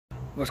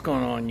What's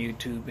going on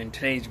YouTube? In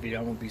today's video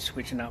I'm going to be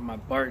switching out my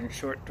Barton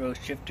short throw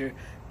shifter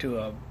to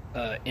a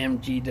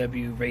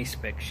MGW race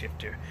spec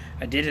shifter.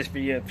 I did this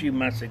video a few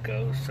months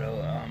ago,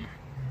 so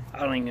I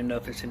don't even know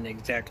if it's in the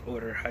exact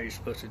order how you're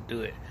supposed to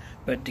do it.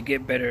 But to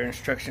get better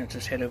instructions,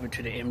 just head over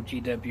to the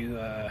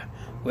MGW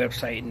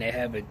website, and they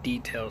have a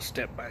detailed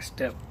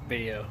step-by-step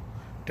video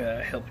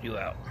to help you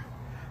out.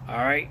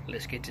 Alright,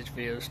 let's get this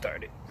video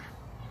started.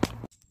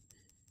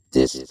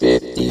 This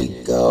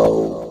 50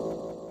 go.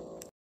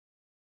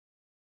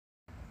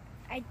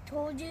 I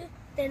told you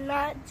to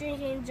not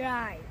drink and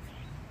drive.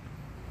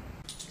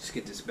 Let's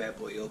get this bad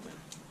boy open.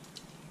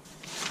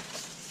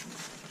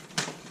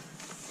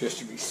 Just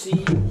to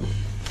receipt.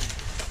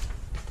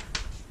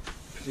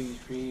 Please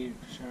read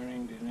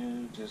concerning the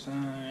new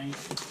design.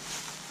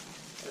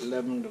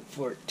 11 to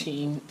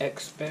 14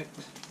 Spec.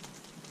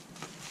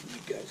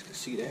 You guys can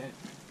see that.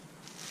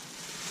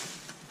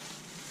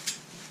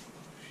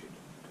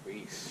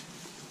 Grease.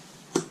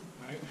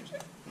 Alright,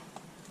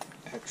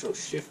 actual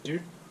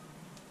shifter.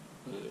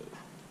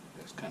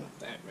 That's kind of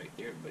fat right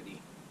there,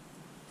 buddy.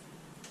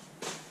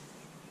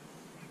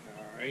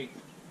 Alright.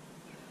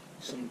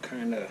 Some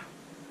kind of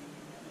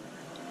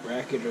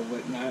bracket or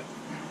whatnot.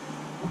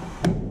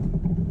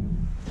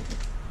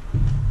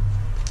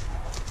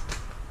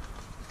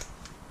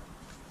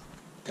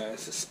 Got a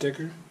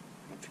sticker, if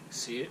you can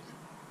see it.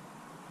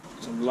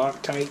 Some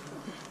Loctite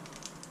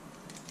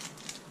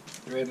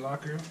thread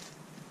locker.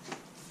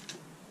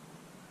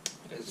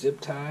 A zip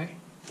tie.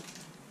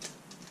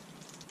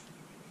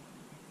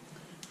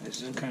 And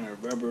some kind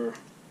of rubber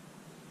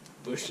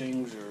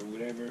bushings or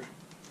whatever.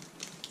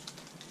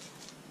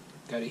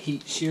 Got a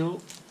heat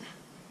shield.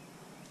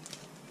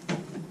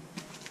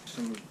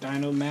 Some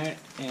dyno mat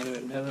and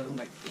another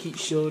like heat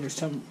shield or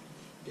something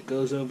that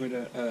goes over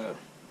the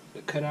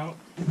cutout.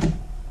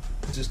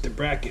 Just the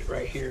bracket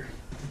right here.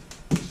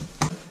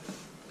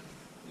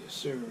 Yes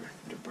sir,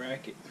 the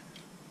bracket.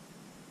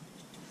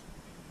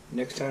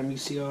 Next time you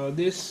see all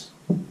this,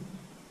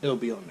 it'll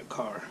be on the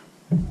car.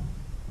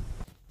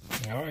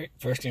 Alright,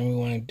 first thing we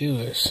want to do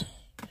is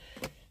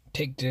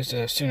take this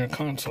center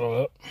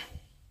console up.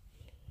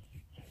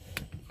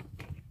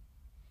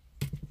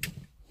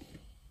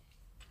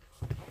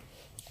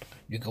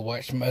 You can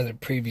watch some other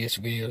previous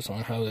videos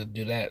on how to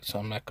do that, so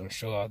I'm not going to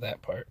show all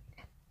that part.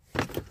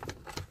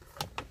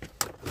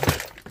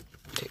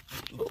 Take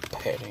the little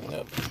padding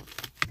up.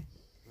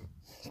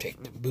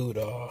 Take the boot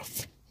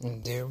off.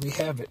 And there we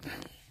have it.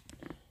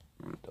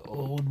 The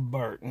old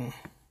Barton.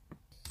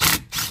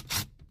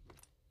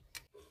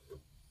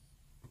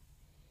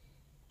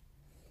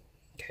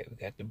 Okay, we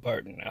got the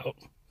Barton out.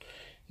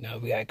 Now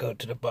we gotta go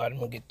to the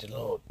bottom and get the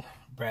little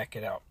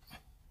bracket out.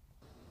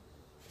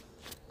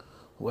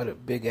 What a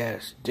big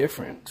ass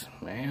difference,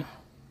 man.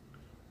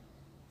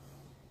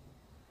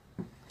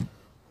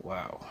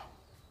 Wow.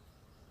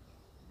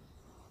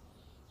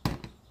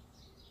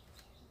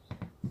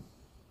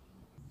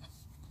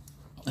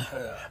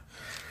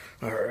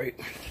 Alright,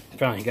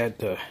 finally got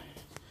the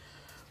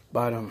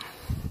bottom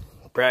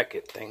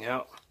bracket thing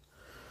out.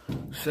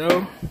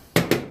 So,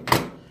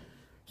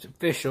 it's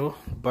official.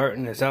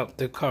 Barton is out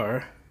the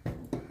car.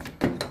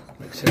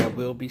 Like I said, I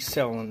will be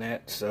selling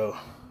that, so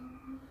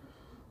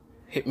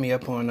hit me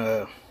up on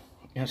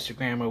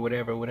Instagram or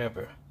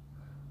whatever.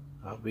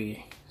 I'll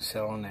be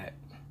selling that.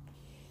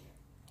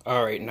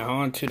 Alright, now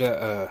on to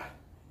the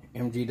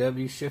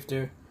MGW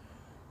shifter.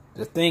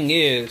 The thing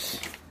is,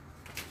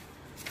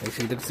 as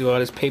you look through all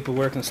this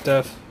paperwork and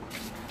stuff,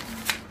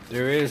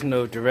 there is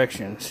no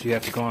directions. You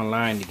have to go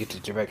online to get the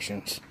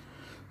directions.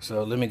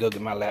 So let me go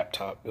get my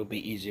laptop. It'll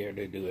be easier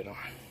to do it on.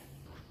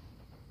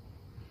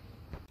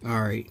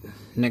 Alright,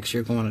 next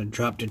you're going to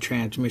drop the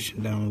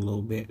transmission down a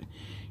little bit.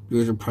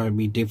 Yours will probably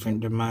be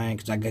different than mine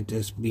because I got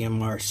this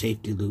BMR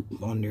safety loop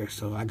on there,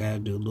 so I got to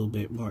do a little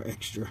bit more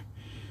extra.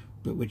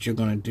 But what you're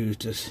going to do is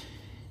just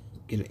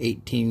get an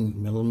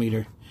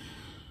 18mm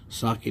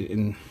socket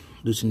and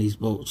loosen these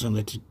bolts and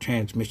let the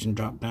transmission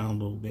drop down a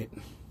little bit.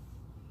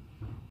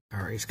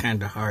 Alright, it's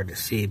kind of hard to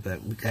see,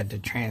 but we got the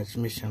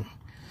transmission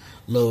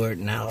lowered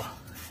now.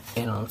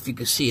 I don't know if you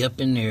can see up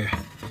in there,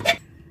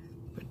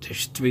 but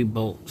there's 3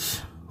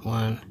 bolts.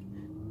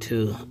 1,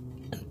 2,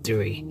 and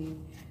 3.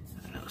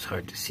 I know it's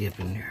hard to see up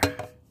in there,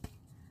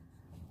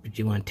 but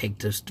you want to take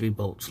those 3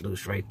 bolts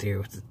loose right there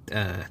with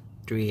the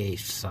 3/8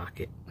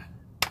 socket.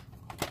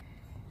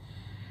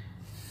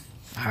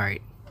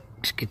 Alright,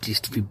 just get these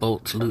 3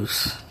 bolts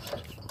loose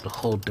to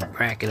hold the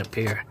bracket up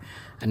here.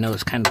 I know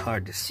it's kind of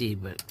hard to see,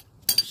 but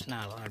there's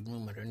not a lot of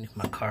room underneath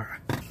my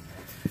car. I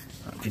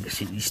don't know if you can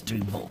see these 3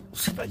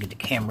 bolts. If I get the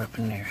camera up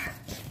in there.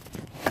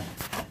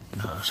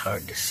 No, it's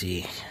hard to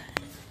see.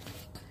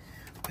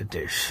 But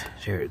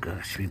there it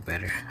goes. Should be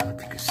better. I don't know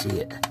if you can see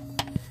it.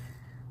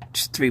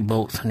 Just 3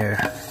 bolts in there.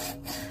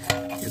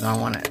 You're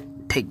gonna want to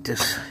take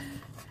this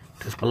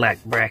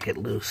black bracket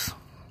loose.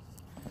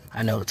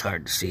 I know it's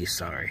hard to see.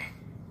 Sorry.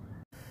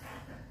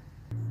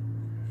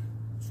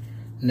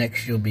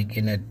 Next, you'll be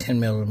getting a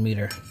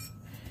 10mm,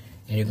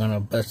 and you're gonna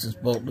bust this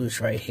bolt loose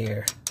right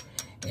here,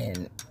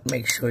 and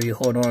make sure you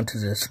hold on to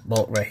this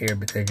bolt right here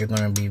because you're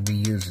going to be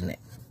reusing it.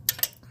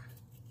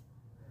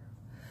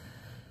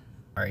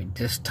 Alright,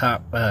 this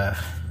top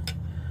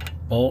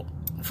bolt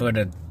for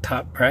the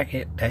top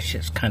bracket, that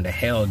shit's kind of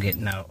hell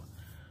getting out.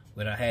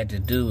 What I had to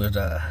do is,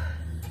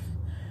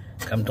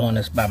 I'm doing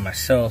this by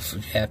myself, so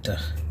you have to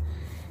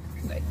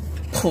like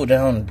pull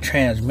down the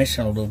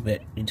transmission a little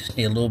bit. You just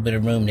need a little bit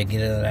of room to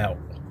get it out.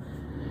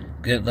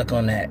 Good luck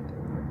on that.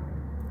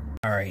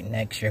 Alright,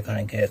 next you're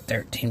going to get a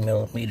 13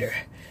 millimeter.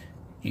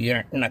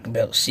 You're not going to be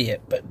able to see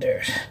it, but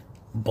there's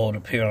a bolt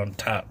up here on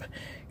top.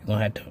 You're going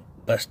to have to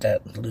bust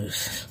that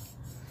loose.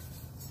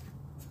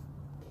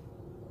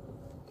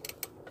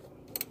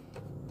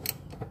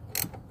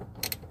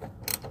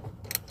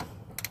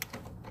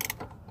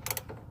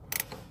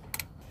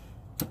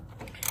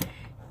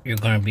 You're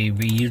going to be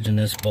reusing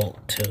this bolt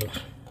too.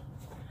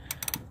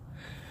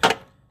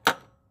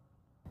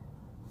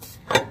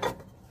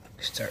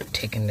 Start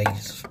taking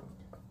these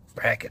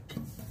bracket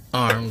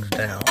arms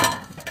down.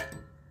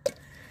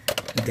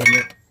 And then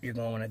you're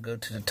going to want to go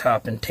to the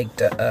top and take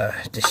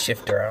the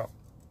shifter out.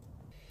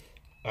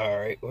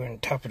 Alright, we're on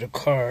top of the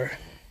car.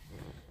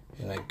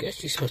 And I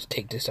guess you're supposed to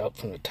take this out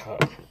from the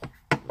top.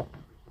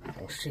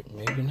 Oh shit,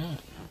 maybe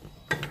not.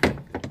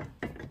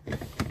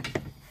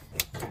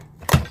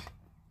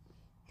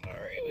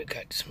 We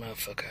got this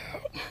motherfucker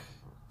out.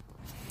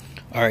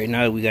 Alright,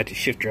 now that we got the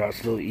shifter out,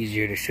 it's a little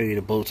easier to show you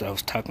the bolts I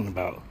was talking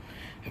about.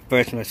 At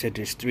first, when I said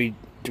there's three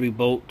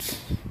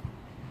bolts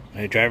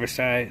on the driver's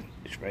side,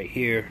 it's right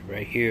here,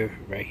 right here,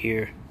 right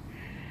here.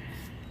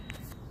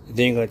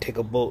 Then you're going to take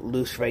a bolt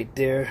loose right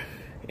there,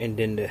 and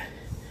then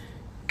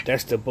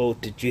that's the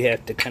bolt that you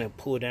have to kind of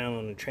pull down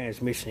on the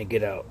transmission to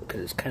get out,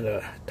 because it's kind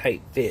of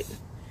tight fit.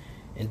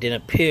 And then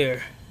up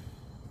here,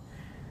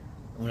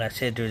 when I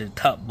said there's a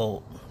top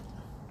bolt,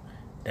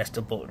 that's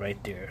the bolt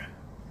right there.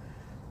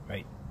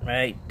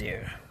 Right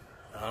there.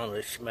 I don't know,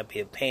 it might be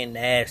a pain in the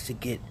ass to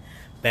get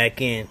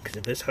back in, because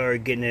if it's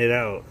hard getting it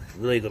out, it's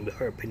really going to be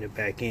hard putting it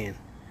back in.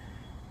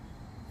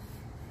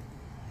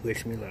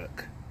 Wish me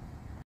luck.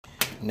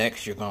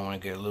 Next, you're going to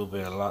want to get a little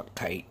bit of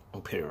Loctite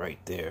and put it right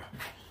there.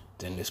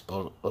 Then this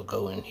bolt will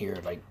go in here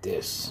like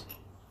this.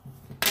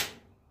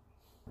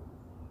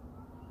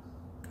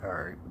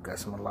 Alright, we got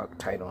some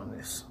Loctite on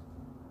this.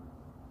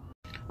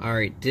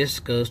 Alright,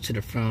 this goes to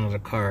the front of the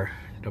car,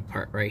 the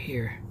part right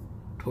here,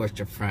 towards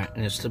the front,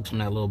 and it slips on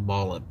that little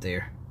ball up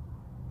there.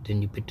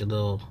 Then you put the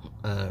little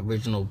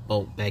original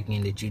bolt back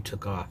in that you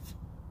took off.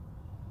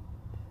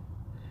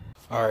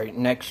 Alright,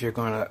 next you're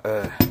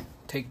gonna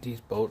take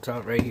these bolts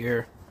out right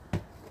here.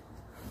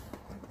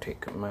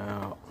 Take them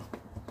out.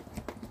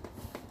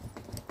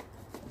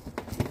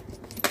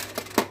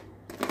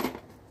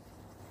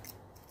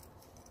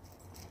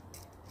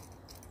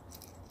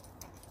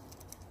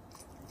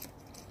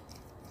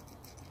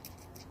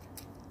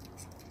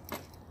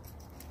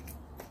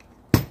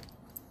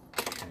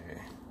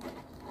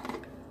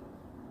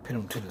 Put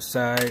them to the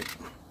side,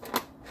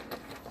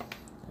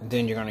 and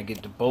then you're going to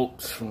get the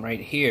bolts from right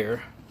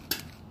here,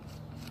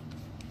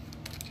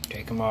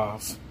 take them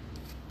off,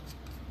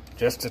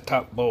 just the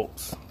top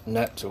bolts,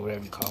 nuts or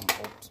whatever you call them,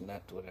 bolts,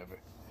 nuts, whatever.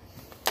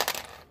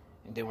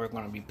 And then we're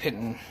going to be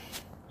putting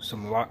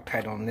some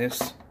Loctite on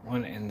this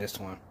one and this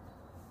one.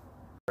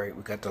 Alright,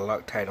 we got the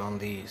Loctite on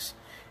these.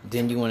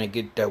 Then you want to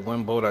get that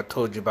one bolt I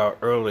told you about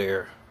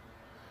earlier.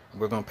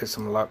 We're going to put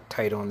some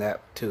Loctite on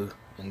that too,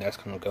 and that's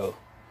going to go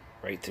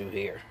right through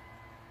here.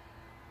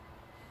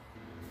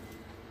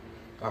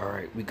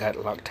 Alright, we got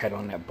Loctite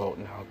on that bolt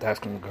now. That's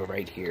going to go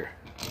right here.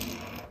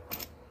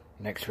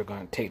 Next, we're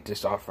going to take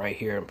this off right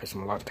here and put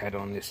some Loctite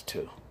on this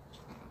too.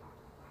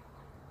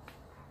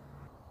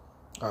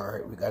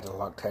 Alright, we got the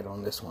Loctite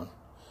on this one.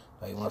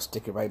 Now you want to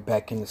stick it right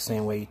back in the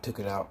same way you took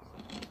it out.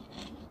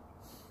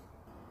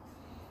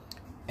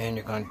 And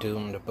you're going to do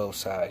them to both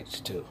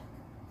sides too.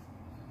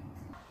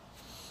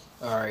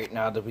 Alright,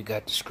 now that we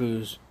got the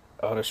screws,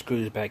 all the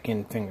screws back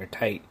in finger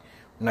tight,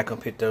 I'm not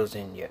going to put those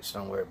in yet, so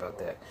don't worry about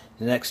that.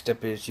 The next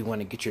step is you want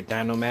to get your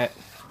dyno mat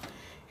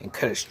and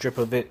cut a strip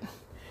of it,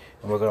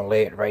 and we're going to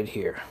lay it right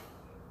here.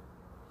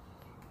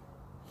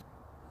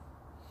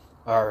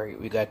 Alright,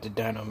 we got the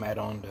dyno mat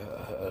on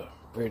the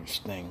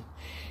bridge thing.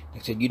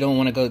 Like I said, you don't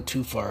want to go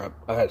too far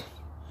up.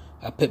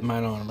 I put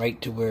mine on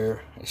right to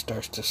where it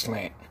starts to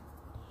slant.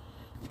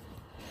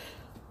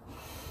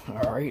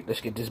 Alright,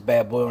 let's get this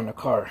bad boy on the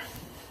car.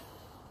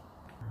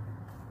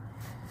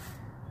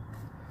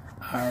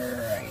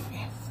 Alright,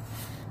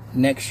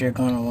 next you're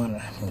going to want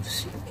to, let's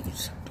see, move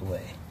this out the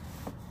way.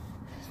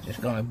 There's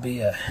going to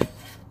be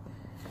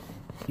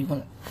you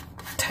want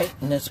to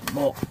tighten this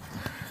bolt.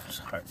 It's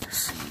hard to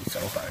see, so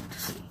hard to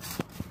see.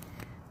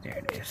 There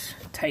it is.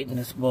 Tighten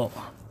this bolt.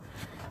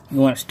 You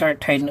want to start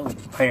tightening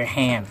it by your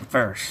hand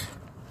first.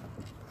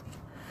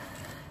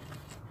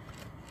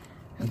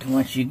 And then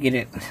once you get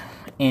it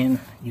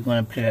in, you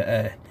want to put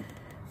a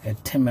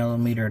 10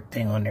 millimeter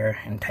thing on there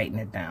and tighten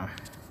it down.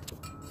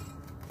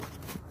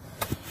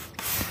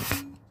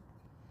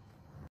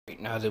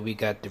 Now that we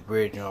got the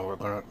bridge on, we're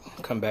going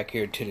to come back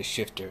here to the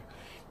shifter.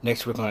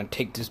 Next, we're going to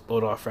take this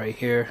bolt off right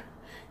here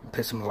and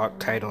put some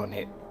Loctite on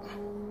it.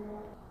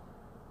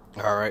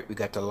 Alright, we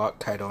got the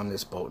Loctite on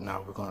this bolt.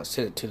 Now we're going to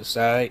set it to the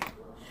side,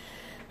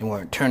 and we're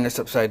going to turn this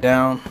upside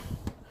down,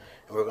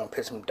 and we're going to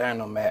put some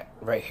dyno mat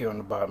right here on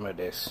the bottom of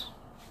this.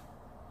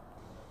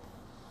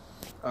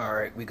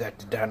 Alright, we got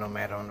the dyno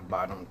mat on the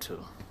bottom too.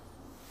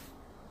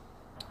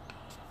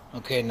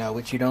 Okay, now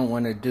what you don't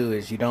want to do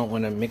is you don't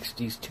want to mix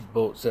these two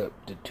bolts up.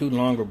 The two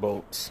longer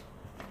bolts,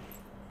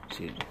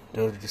 see,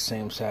 those are the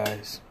same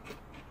size,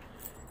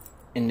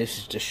 and this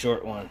is the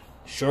short one.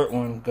 Short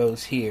one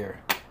goes here,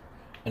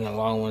 and the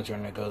long ones are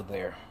going to go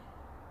there.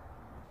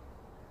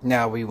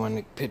 Now we want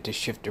to put the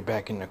shifter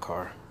back in the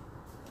car.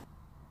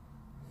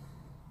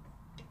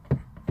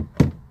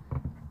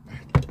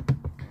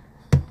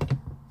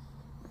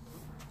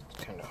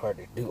 It's kind of hard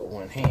to do with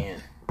one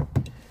hand.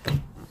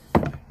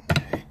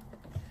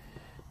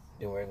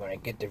 Then we're going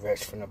to get the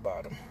rest from the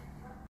bottom.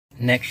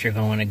 Next, you're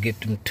going to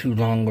get them two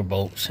longer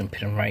bolts and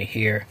put them right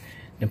here.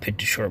 Then put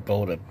the short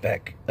bolt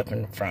back up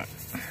in the front.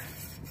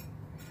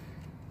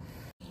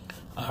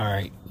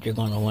 Alright, you're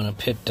going to want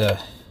to put the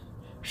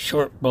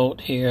short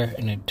bolt here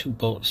and the two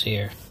bolts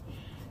here.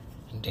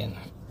 And then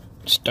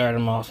start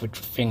them off with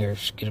your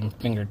fingers. Get them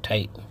finger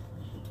tight.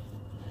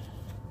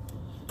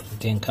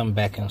 Then come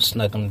back and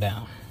snug them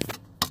down.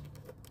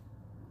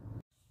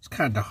 It's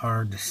kind of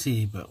hard to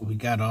see, but we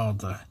got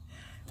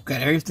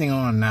everything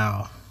on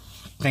now.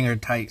 Finger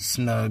tight,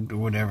 snugged, or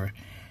whatever.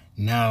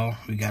 Now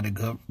we got to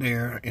go up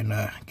there and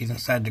get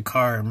inside the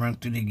car and run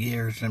through the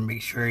gears and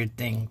make sure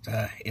everything's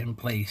in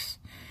place.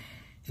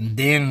 And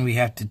then we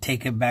have to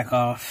take it back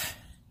off,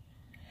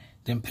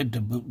 then put the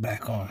boot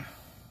back on.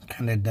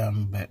 Kind of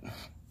dumb, but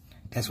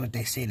that's what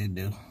they say to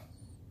do.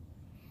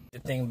 The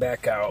thing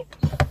back out.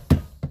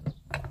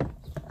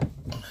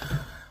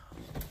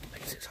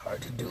 Makes it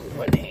hard to do with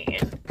one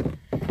hand.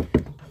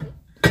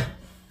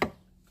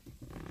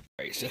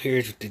 Alright, so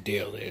here's what the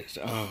deal is.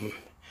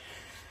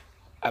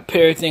 I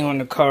put everything on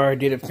the car,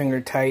 did it finger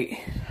tight.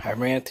 I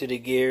ran through the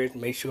gears,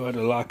 made sure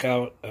the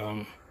lockout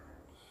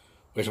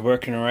was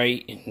working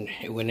right, and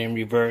it went in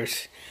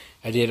reverse.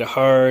 I did it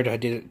hard, I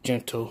did it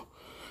gentle,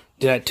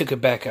 then I took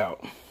it back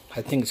out.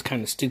 I think it's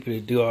kind of stupid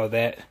to do all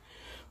that,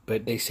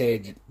 but they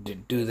said to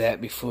do that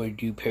before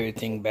you put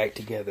everything back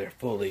together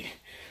fully.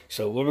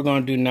 So what we're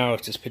going to do now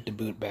is just put the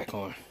boot back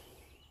on.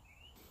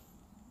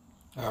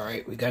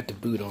 Alright, we got the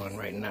boot on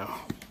right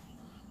now,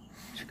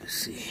 as you can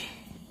see.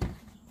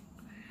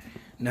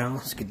 Now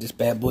let's get this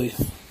bad boy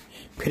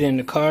put in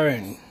the car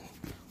and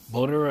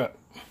bolt her up.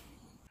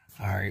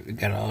 Alright, we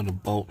got all the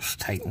bolts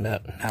tightened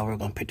up. Now we're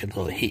going to put the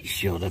little heat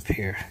shield up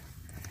here.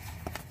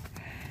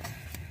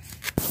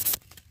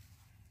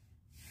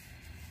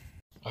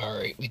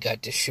 Alright, we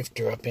got the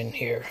shifter up in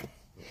here.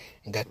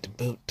 And got the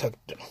boot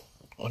tucked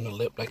on the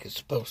lip like it's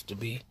supposed to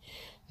be.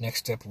 Next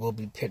step, we'll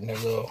be putting a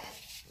little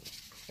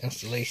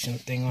installation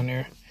thing on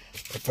there.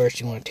 But first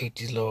you want to take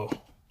these little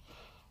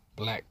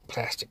black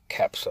plastic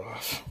caps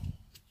off.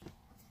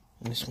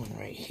 And this one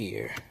right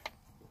here.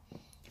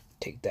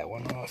 Take that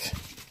one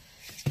off.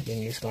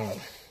 Then you're just gonna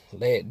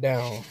lay it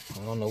down.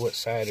 I don't know what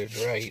side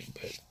is right,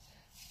 but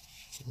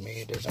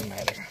maybe it doesn't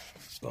matter.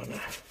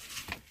 Gonna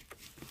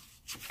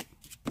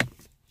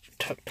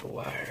tuck the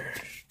wire,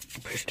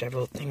 push that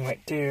little thing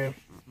right there,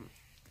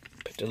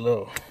 put the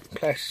little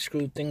plastic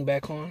screw thing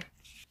back on.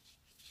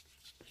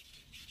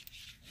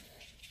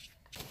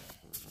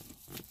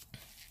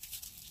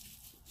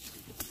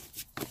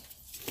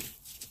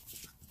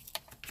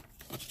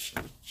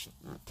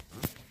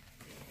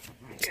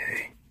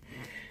 Okay.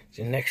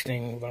 The next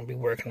thing we're going to be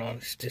working on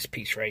is this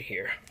piece right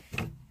here.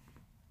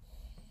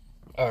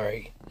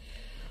 Alright,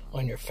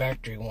 on your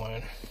factory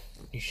one,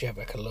 you should have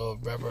like a little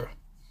rubber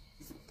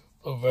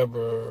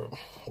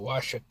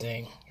washer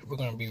thing. We're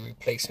going to be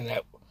replacing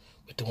that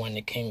with the one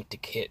that came with the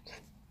kit.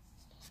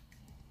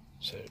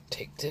 So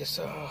take this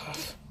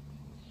off.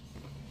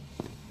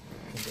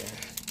 And then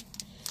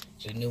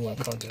the new one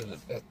comes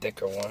with a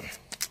thicker one.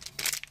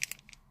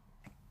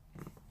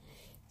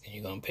 And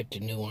you're going to put the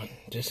new one.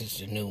 This is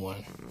the new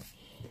one.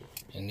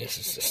 And this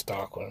is the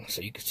stock one,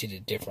 so you can see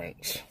the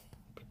difference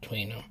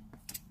between them.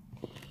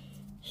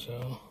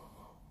 So,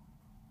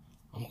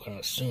 I'm going to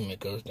assume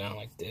it goes down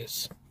like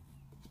this.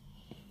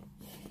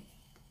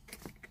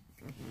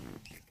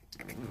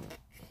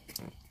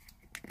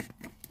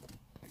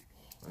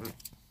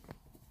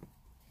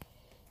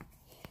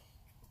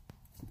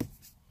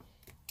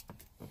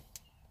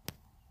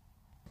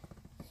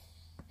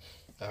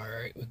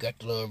 Alright, we got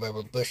the little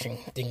rubber bushing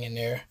thing in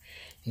there.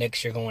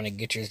 Next, you're going to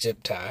get your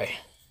zip tie.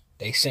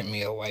 They sent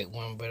me a white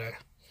one, but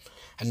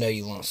I know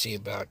you won't see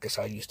it, but I guess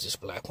I'll use this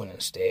black one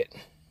instead.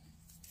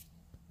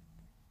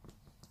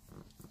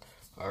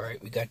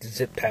 Alright, we got the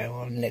zip tie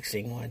on. Next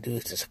thing you want to do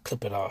is just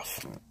clip it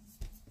off.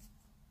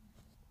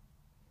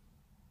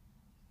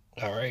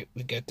 Alright,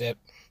 we got that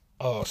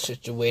all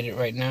situated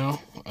right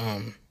now.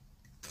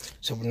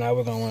 So now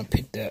we're going to want to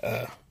put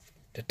the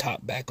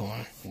top back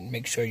on.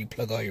 Make sure you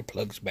plug all your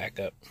plugs back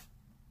up.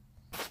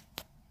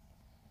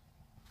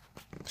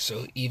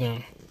 So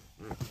even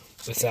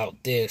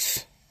without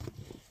this,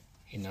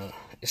 you know,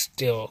 it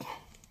still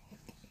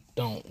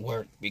don't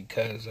work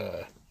because,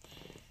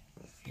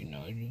 you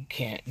know, you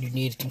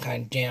need some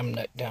kind of jam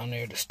nut down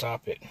there to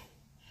stop it.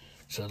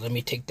 So let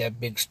me take that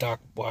big stock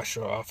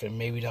washer off, and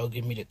maybe that'll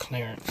give me the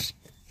clearance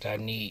that I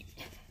need.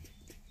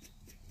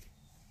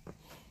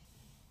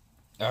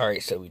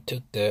 Alright, so we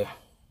took the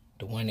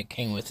one that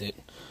came with it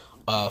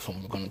off,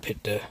 and we're going to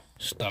put the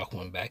stock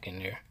one back in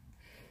there.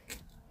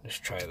 Let's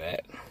try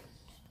that.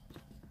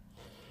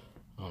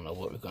 I don't know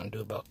what we're going to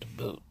do about the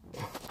boot.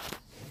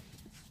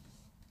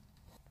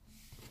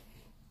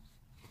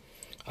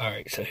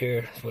 Alright, so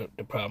here's what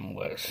the problem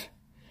was.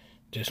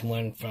 This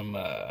one from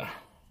the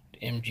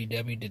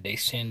MGW that they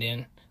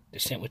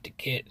sent with the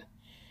kit,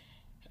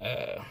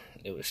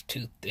 it was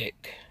too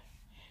thick.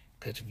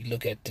 Because if you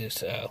look at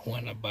this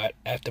one I bought,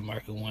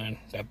 aftermarket one,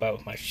 that I bought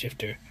with my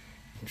shifter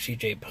from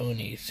CJ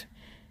Ponies,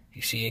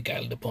 you see it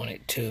got a lip on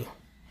it too.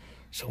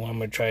 So what I'm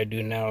going to try to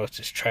do now is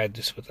just try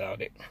this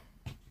without it.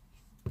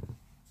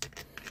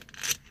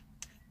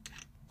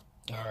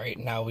 Alright,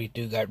 now we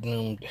do got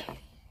room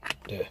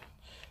to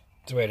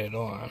thread it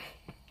on.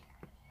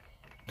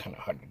 Kind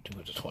of hard to do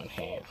with just one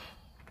hand.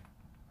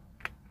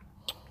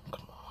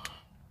 Come on.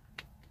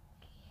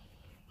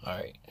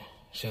 Alright,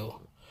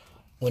 so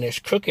when it's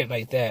crooked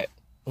like that,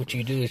 what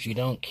you do is you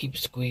don't keep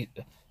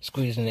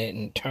squeezing it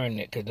and turning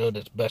it, because it'll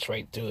just bust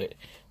right through it.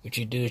 What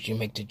you do is you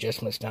make the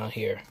adjustments down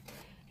here.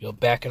 You'll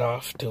back it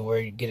off to where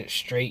you get it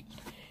straight,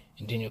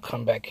 and then you'll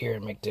come back here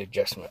and make the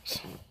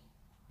adjustments.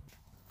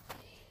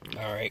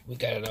 Alright, we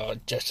got it all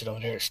adjusted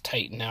on there. It's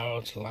tight now,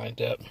 it's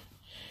lined up.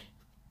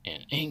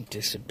 And ain't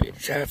this a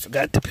bitch? I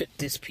forgot to put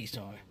this piece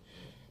on.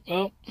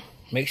 Well,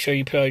 make sure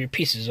you put all your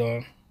pieces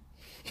on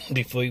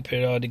before you put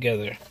it all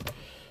together.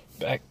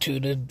 Back to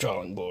the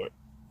drawing board.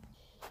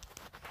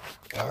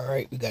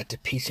 Alright, we got the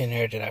piece in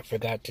there that I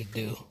forgot to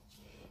do.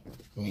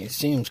 I mean, it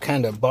seems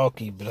kind of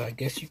bulky, but I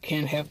guess you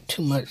can't have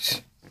too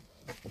much,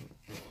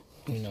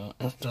 you know,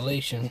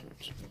 installation,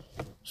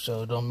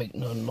 so don't make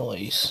no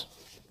noise.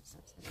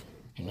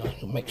 You know,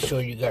 make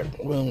sure you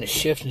got room to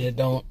shift and it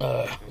don't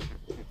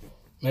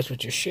mess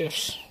with your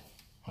shifts.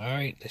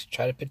 Alright, let's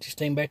try to put this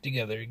thing back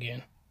together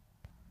again.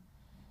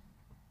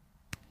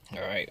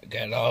 Alright, we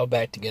got it all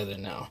back together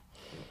now.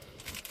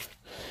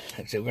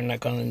 I said we're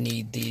not going to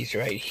need these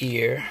right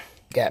here.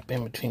 Gap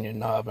in between the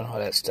knob and all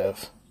that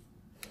stuff.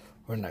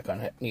 We're not going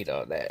to need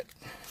all that.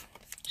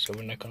 So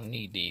we're not going to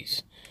need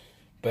these.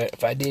 But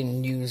if I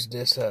didn't use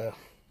this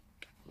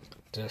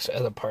this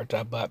other part that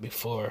I bought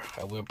before,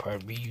 I would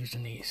probably be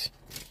using these.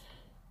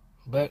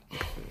 But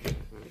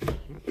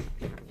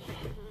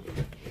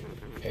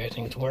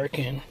everything's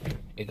working.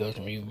 It goes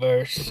in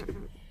reverse.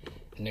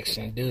 The next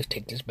thing to do is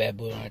take this bad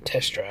boy on a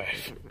test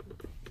drive.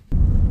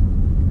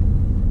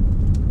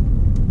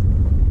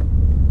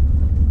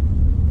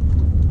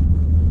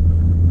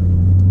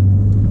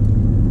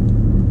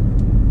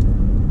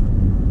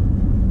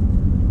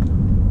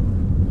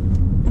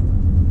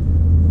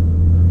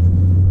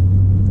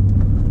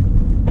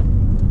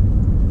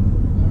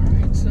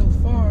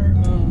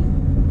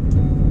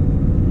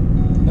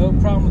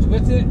 Problems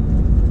with it.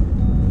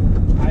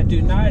 I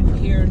do not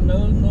hear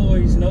no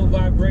noise, no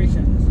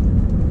vibrations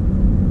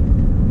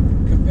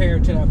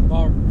compared to that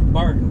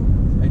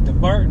Barton. Like the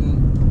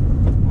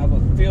Barton, I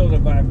will feel the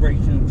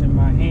vibrations in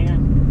my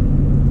hand.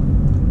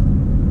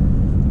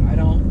 I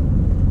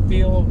don't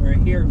feel or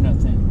hear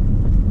nothing.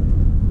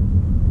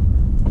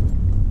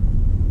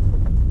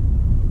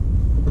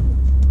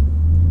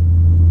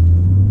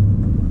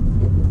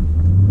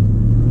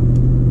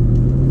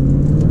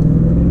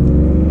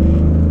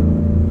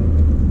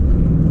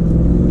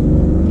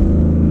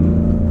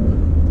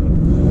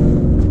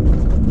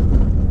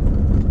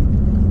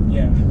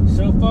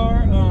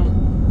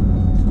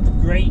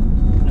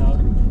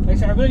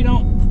 I really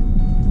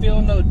don't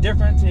feel no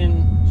difference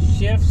in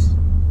shifts.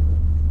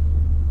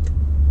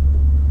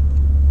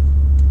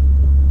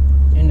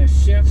 In the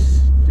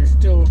shifts, they're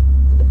still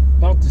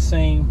about the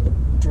same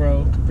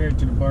throw compared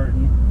to the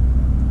Barton.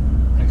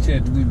 Like I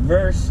said, the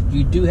reverse,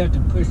 you do have to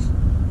push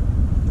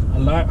a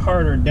lot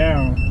harder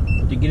down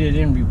to get it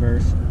in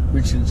reverse,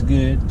 which is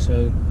good.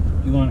 So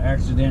you won't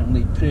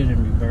accidentally put it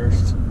in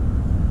reverse.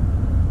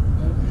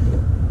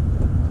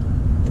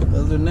 But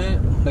other than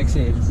that, like I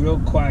said, it's real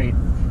quiet.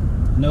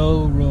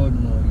 No road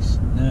noise,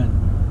 none.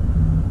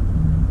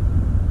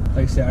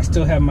 Like I said, I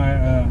still have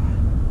my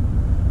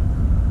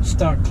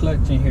stock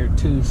clutch in here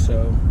too,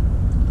 so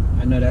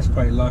I know that's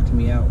probably locking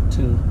me out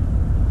too.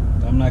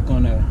 But I'm not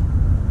gonna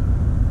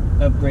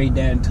upgrade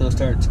that until it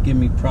starts giving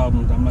me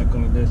problems. I'm not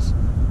gonna just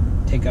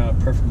take out a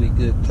perfectly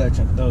good clutch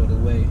and throw it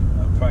away.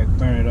 I'll probably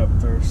burn it up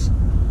first.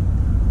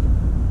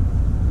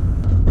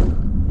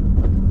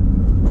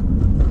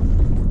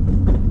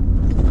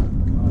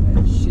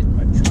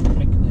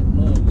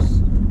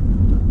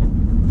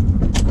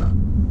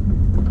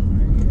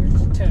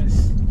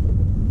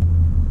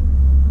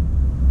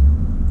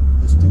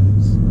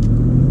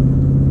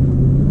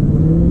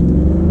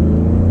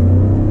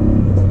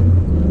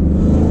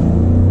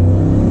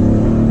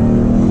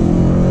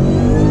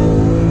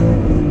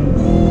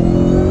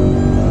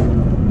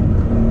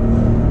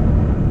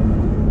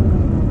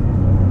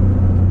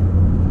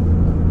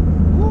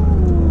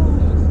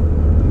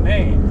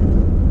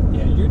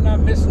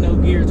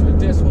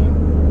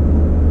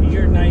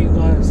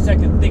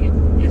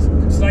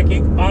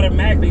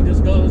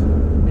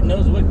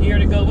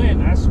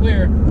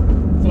 there,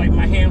 I feel like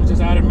my hand was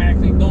just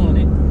automatically doing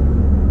it.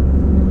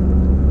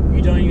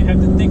 You don't even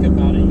have to think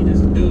about it, you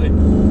just do it.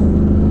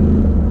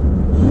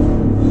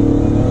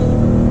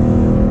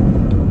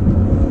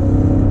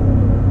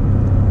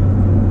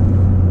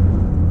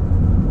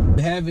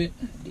 We have it,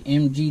 the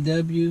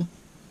MGW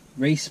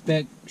race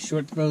spec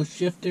short throw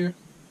shifter.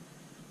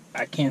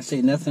 I can't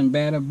say nothing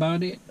bad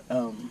about it.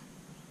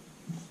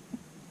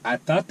 I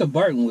thought the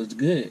Barton was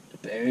good,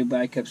 but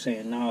everybody kept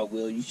saying, "Nah,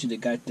 Will, you should have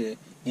got the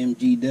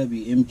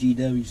MGW.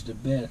 MGW's the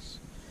best."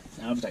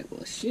 And I was like,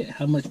 "Well, shit,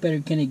 how much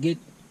better can it get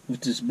with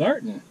this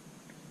Barton?"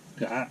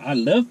 I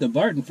loved the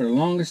Barton for the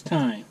longest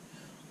time.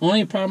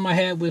 Only problem I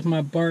had with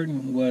my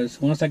Barton was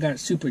once I got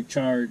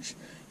supercharged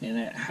and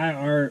at high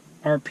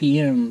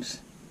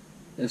RPMs,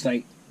 it's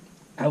like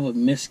I would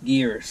miss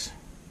gears.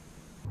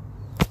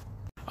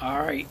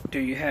 Alright,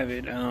 there you have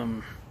it.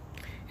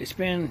 It's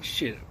been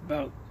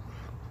about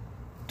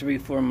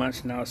 3-4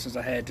 months now since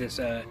I had this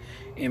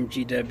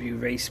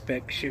MGW race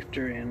spec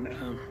shifter, and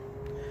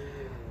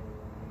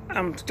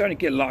I'm starting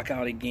to get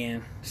lockout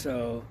again.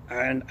 So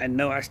I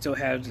know I still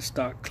have the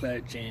stock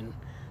clutch, and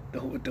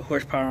the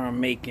horsepower I'm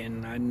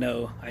making, I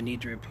know I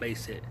need to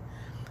replace it.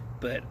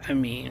 But I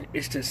mean,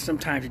 it's just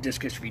sometimes it just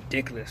gets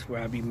ridiculous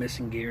where I'll be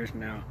missing gears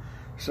now.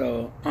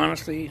 So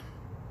honestly,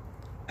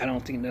 I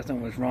don't think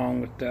nothing was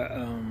wrong with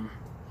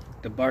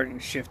the Barton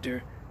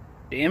shifter.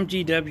 The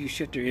MGW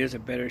shifter is a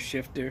better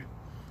shifter,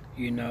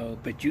 you know,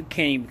 but you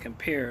can't even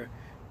compare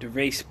the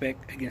race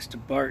spec against the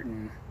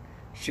Barton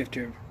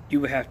shifter. You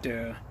would have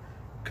to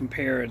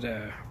compare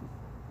the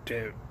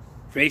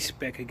race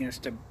spec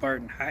against the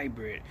Barton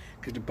hybrid,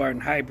 because the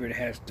Barton hybrid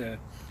has the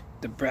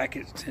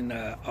brackets and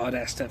all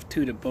that stuff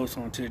too that bolts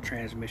onto the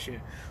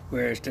transmission,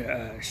 whereas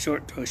the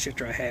short throw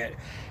shifter I had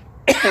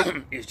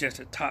is just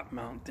a top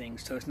mount thing,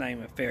 so it's not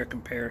even a fair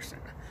comparison.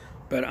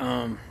 But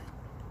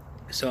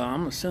so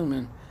I'm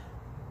assuming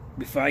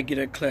before I get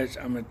a clutch,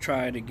 I'm gonna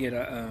try to get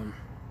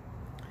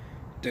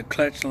the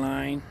clutch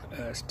line,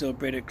 steel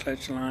braided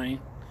clutch line.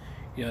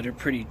 You know, they're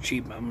pretty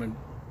cheap. I'm gonna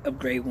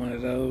upgrade one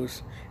of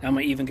those. And I'm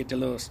gonna even get the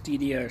little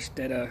Stedia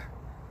instead of,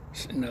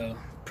 you know,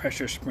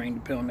 pressure spring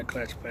to put on the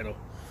clutch pedal.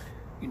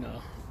 You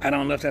know, I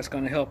don't know if that's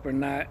gonna help or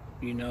not,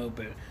 you know,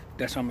 but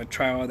that's why I'm gonna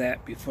try all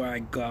that before I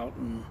go out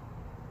and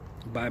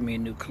buy me a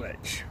new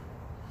clutch.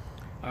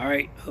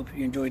 Alright, hope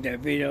you enjoyed that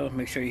video.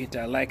 Make sure you hit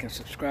that like and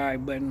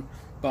subscribe button.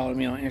 Follow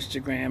me on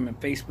Instagram and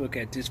Facebook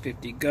at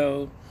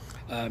This50Go.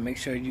 Make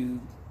sure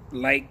you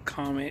like,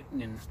 comment,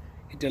 and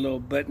hit the little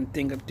button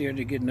thing up there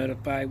to get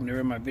notified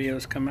whenever my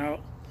videos come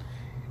out.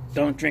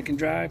 Don't drink and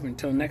drive.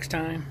 Until next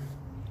time,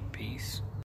 peace.